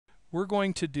We're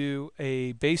going to do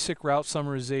a basic route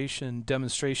summarization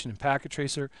demonstration in Packet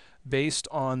Tracer based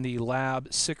on the lab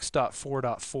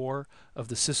 6.4.4 of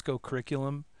the Cisco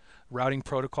curriculum, routing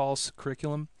protocols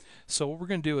curriculum. So what we're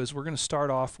going to do is we're going to start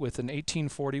off with an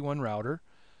 1841 router.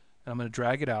 And I'm going to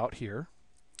drag it out here.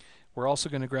 We're also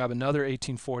going to grab another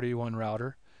 1841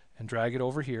 router and drag it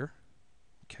over here.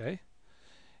 Okay.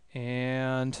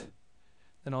 And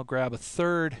then I'll grab a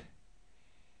third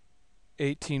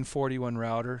 1841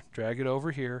 router, drag it over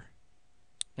here,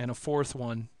 and a fourth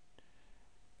one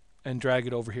and drag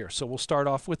it over here. So we'll start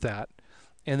off with that.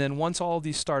 And then once all of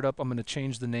these start up, I'm going to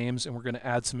change the names and we're going to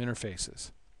add some interfaces.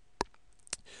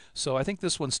 So I think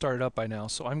this one started up by now,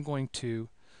 so I'm going to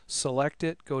select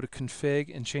it, go to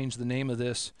config, and change the name of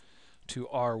this to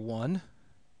R1.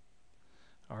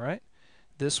 Alright,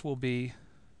 this will be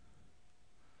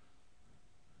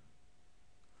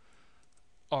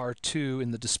R2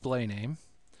 in the display name.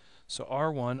 So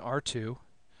R1, R2.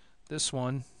 This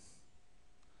one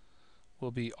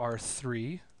will be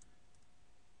R3.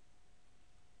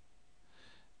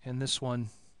 And this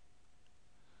one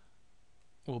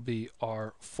will be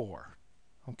R4.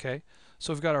 Okay,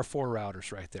 so we've got our 4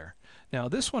 routers right there. Now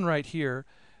this one right here,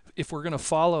 if we're going to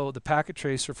follow the packet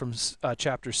tracer from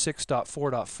chapter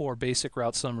 6.4.4 basic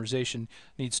route summarization,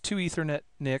 needs 2 Ethernet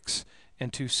NICs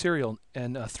and 3 serial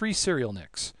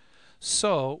NICs.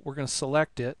 So we're going to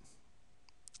select it.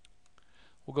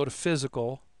 We'll go to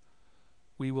physical.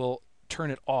 We will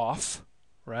turn it off,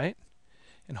 right?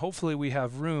 And hopefully we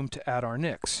have room to add our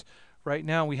NICs. Right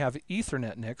now we have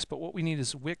Ethernet NICs, but what we need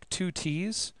is WIC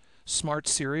 2Ts, smart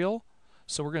serial.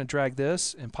 So we're going to drag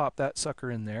this and pop that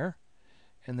sucker in there.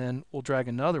 And then we'll drag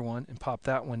another one and pop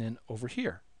that one in over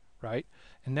here, right?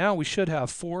 And now we should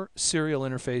have 4 serial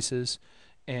interfaces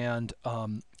and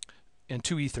 2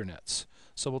 Ethernets.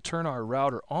 So we'll turn our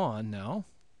router on now,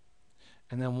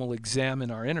 and then we'll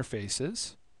examine our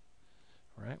interfaces.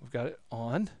 All right, we've got it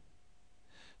on,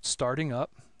 starting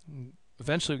up.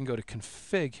 Eventually we can go to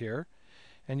config here,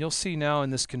 and you'll see now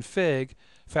in this config,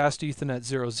 fast Ethernet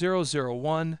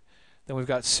 0001, then we've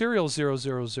got serial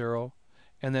 000,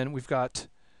 and then we've got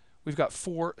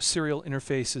 4 serial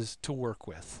interfaces to work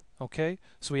with. Okay,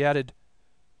 so we added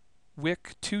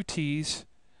WIC 2Ts,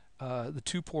 the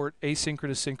 2-port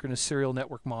asynchronous synchronous serial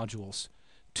network modules.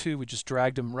 2, we just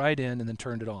dragged them right in and then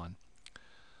turned it on.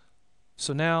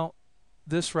 So now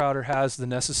this router has the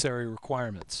necessary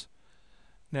requirements.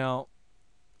 Now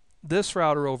this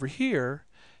router over here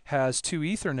has 2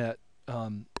 Ethernet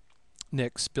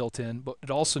NICs built in, but it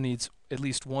also needs at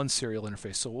least 1 serial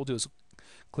interface. So what we'll do is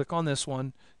click on this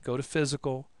one, go to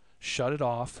physical, shut it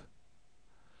off,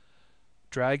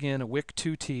 drag in a WIC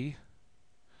 2T,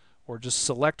 or just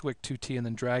select WIC 2T and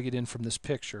then drag it in from this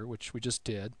picture, which we just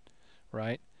did,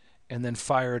 right? And then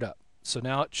fire it up. So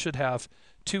now it should have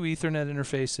 2 Ethernet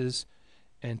interfaces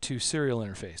and 2 serial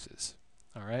interfaces.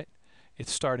 All right,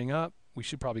 it's starting up. We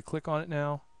should probably click on it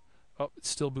now. Oh, it's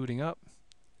still booting up.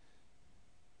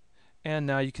 And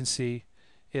now you can see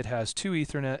it has 2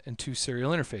 Ethernet and 2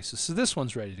 serial interfaces. So this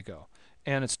one's ready to go,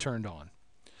 and it's turned on.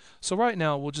 So right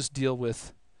now we'll just deal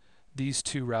with these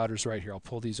 2 routers right here. I'll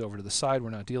pull these over to the side. We're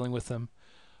not dealing with them.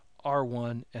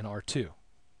 R1 and R2.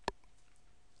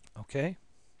 Okay.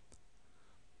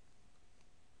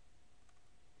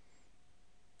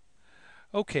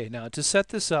 Okay, now to set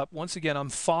this up, once again, I'm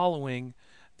following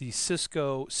the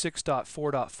Cisco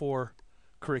 6.4.4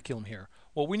 curriculum here.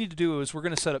 What we need to do is we're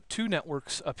going to set up 2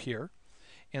 networks up here.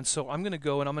 And so I'm going to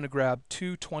go and I'm going to grab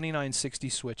 2 2960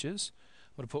 switches.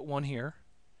 I'm going to put one here,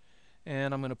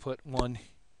 and I'm going to put one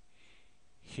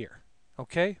here.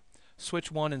 Okay? Switch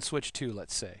 1 and switch 2,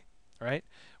 let's say. All right?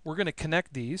 We're going to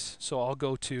connect these. So I'll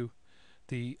go to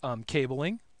the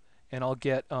cabling, and I'll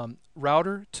get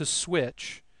router to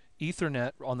switch.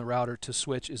 Ethernet on the router to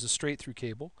switch is a straight through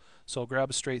cable. So I'll grab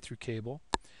a straight through cable,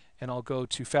 and I'll go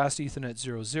to fast Ethernet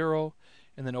 00,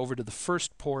 and then over to the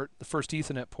first port, the first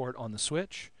Ethernet port on the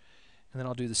switch. And then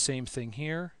I'll do the same thing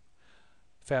here.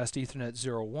 Fast Ethernet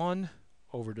 01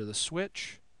 over to the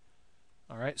switch.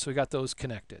 All right, so we got those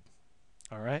connected.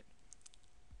 All right.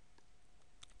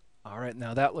 All right,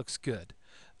 now that looks good.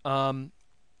 Now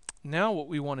what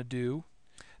we want to do,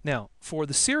 now for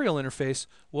the serial interface,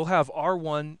 we'll have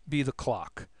R1 be the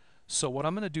clock. So what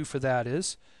I'm going to do for that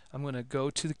is I'm going to go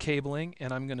to the cabling,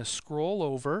 and I'm going to scroll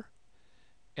over,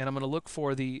 and I'm going to look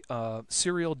for the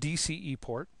serial DCE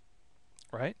port,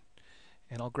 right?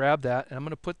 And I'll grab that, and I'm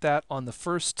going to put that on the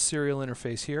first serial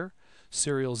interface here,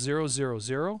 serial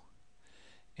 000,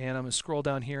 and I'm going to scroll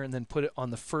down here and then put it on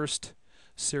the first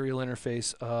serial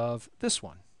interface of this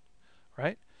one,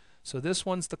 right? So this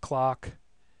one's the clock,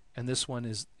 and this one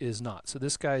is not. So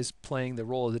this guy's playing the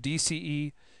role of the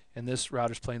DCE, and this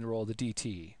router's playing the role of the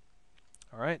DTE.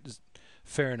 All right,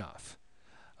 fair enough.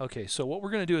 Okay, so what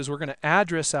we're going to do is we're going to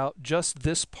address out just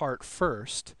this part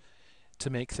first to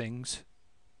make things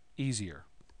easier.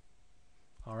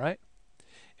 All right,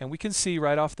 and we can see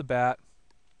right off the bat,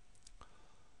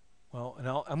 well, and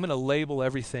I'm going to label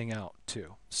everything out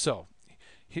too. So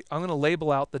I'm going to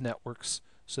label out the networks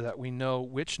so that we know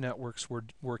which networks we're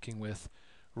working with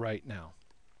right now.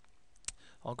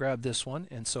 I'll grab this one,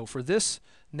 and so for this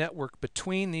network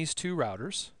between these two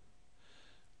routers,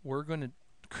 we're going to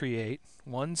create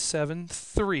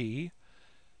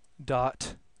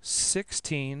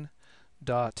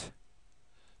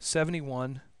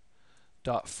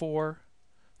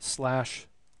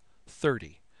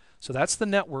So that's the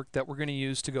network that we're going to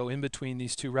use to go in between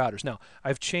these two routers. Now,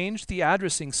 I've changed the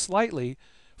addressing slightly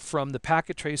from the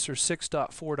packet tracer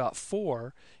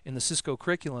 6.4.4 in the Cisco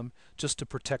curriculum just to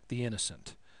protect the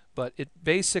innocent. But it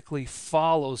basically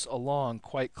follows along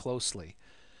quite closely.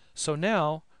 So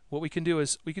now what we can do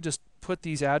is we could just put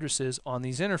these addresses on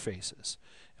these interfaces,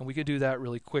 and we could do that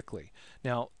really quickly.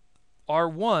 Now,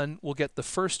 R1 will get the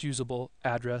first usable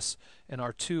address, and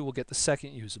R2 will get the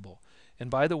second usable.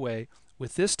 And by the way,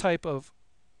 with this type of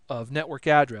network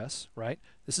address, right,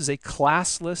 this is a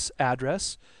classless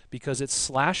address because it's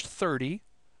 /30,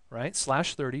 right,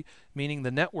 /30, meaning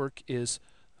the network is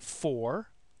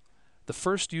 4, the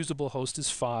first usable host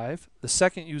is 5, the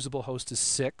second usable host is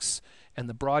 6, and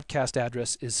the broadcast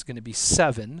address is going to be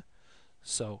 7.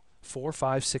 So 4,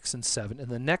 5, 6, and 7. And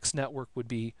the next network would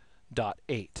be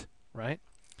 .8, right?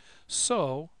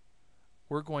 So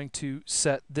we're going to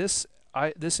set this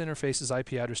interface's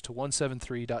IP address to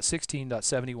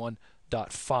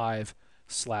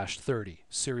 173.16.71.5/30,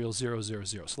 serial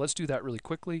 000. So let's do that really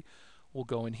quickly. We'll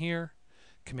go in here,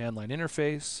 command line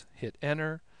interface, hit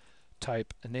enter,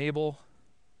 type enable,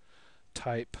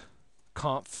 type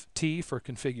conf t for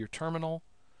configure terminal,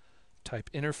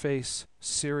 type interface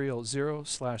serial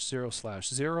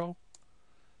 0/0/0,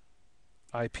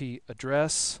 IP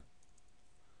address.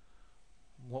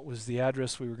 What was the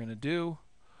address we were going to do?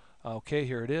 Okay,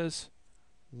 here it is,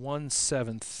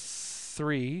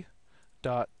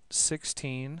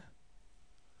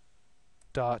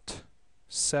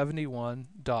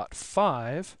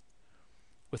 173.16.71.5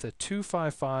 with a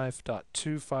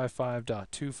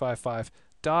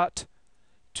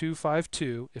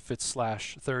 255.255.255.252 if it's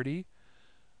 /30.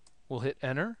 We'll hit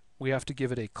enter. We have to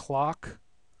give it a clock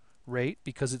rate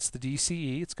because it's the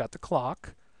DCE. It's got the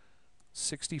clock,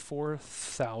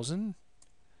 64,000.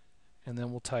 And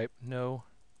then we'll type no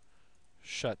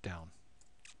shutdown.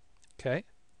 Okay,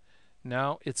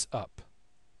 now it's up.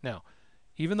 Now,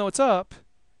 even though it's up,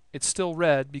 it's still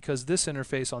red because this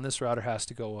interface on this router has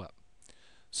to go up.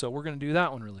 So we're going to do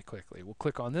that one really quickly. We'll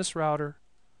click on this router,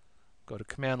 go to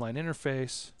command line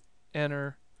interface,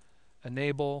 enter,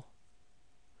 enable,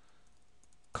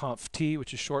 conf t,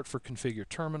 which is short for configure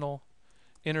terminal,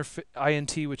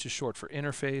 int, which is short for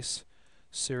interface,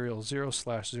 serial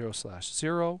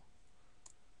 0/0/0.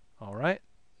 All right,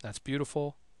 that's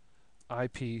beautiful.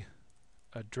 IP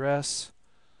address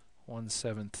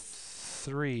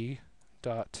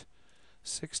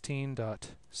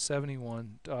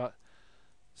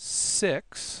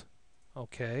 173.16.71.6.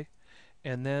 Okay,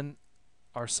 and then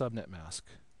our subnet mask.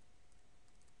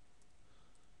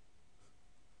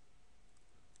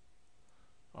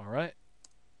 All right,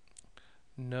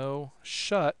 no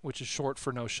shut, which is short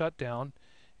for no shutdown,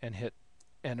 and hit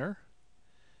enter.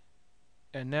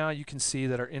 And now you can see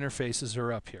that our interfaces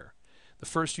are up here. The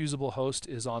first usable host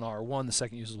is on R1, the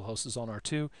second usable host is on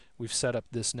R2. We've set up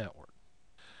this network.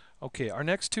 Okay, our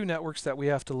next two networks that we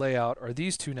have to lay out are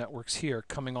these two networks here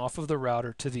coming off of the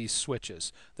router to these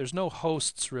switches. There's no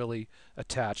hosts really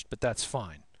attached, but that's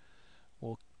fine.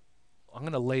 Well, I'm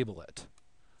going to label it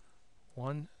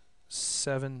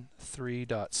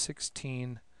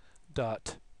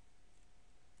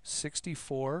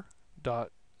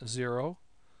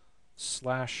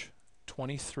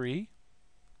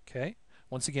Okay,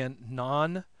 once again,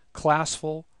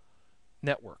 non-classful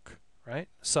network, right?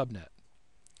 Subnet.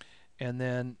 And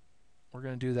then we're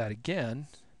going to do that again,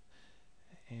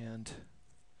 and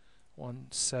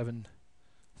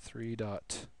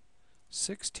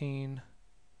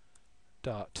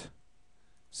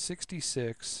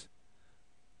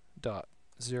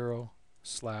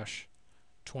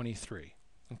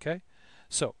Okay,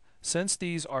 so since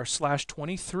these are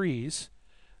 /23s,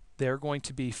 they're going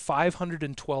to be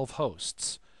 512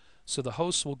 hosts. So the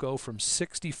hosts will go from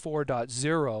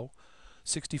 64.0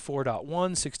 64.1,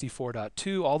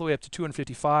 64.2, all the way up to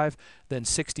 255, then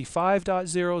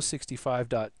 65.0,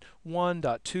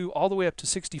 65.1.2, all the way up to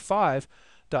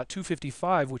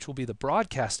 65.255, which will be the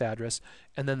broadcast address,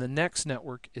 and then the next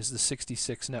network is the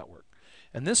 66 network.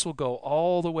 And this will go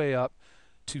all the way up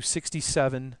to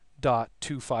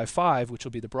 67.255, which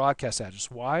will be the broadcast address.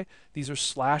 Why? These are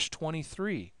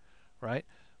 /23, right?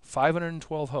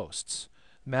 512 hosts.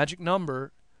 Magic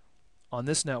number on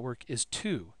this network is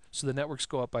 2. So the networks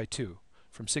go up by 2.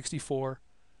 From 64,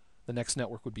 the next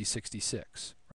network would be 66.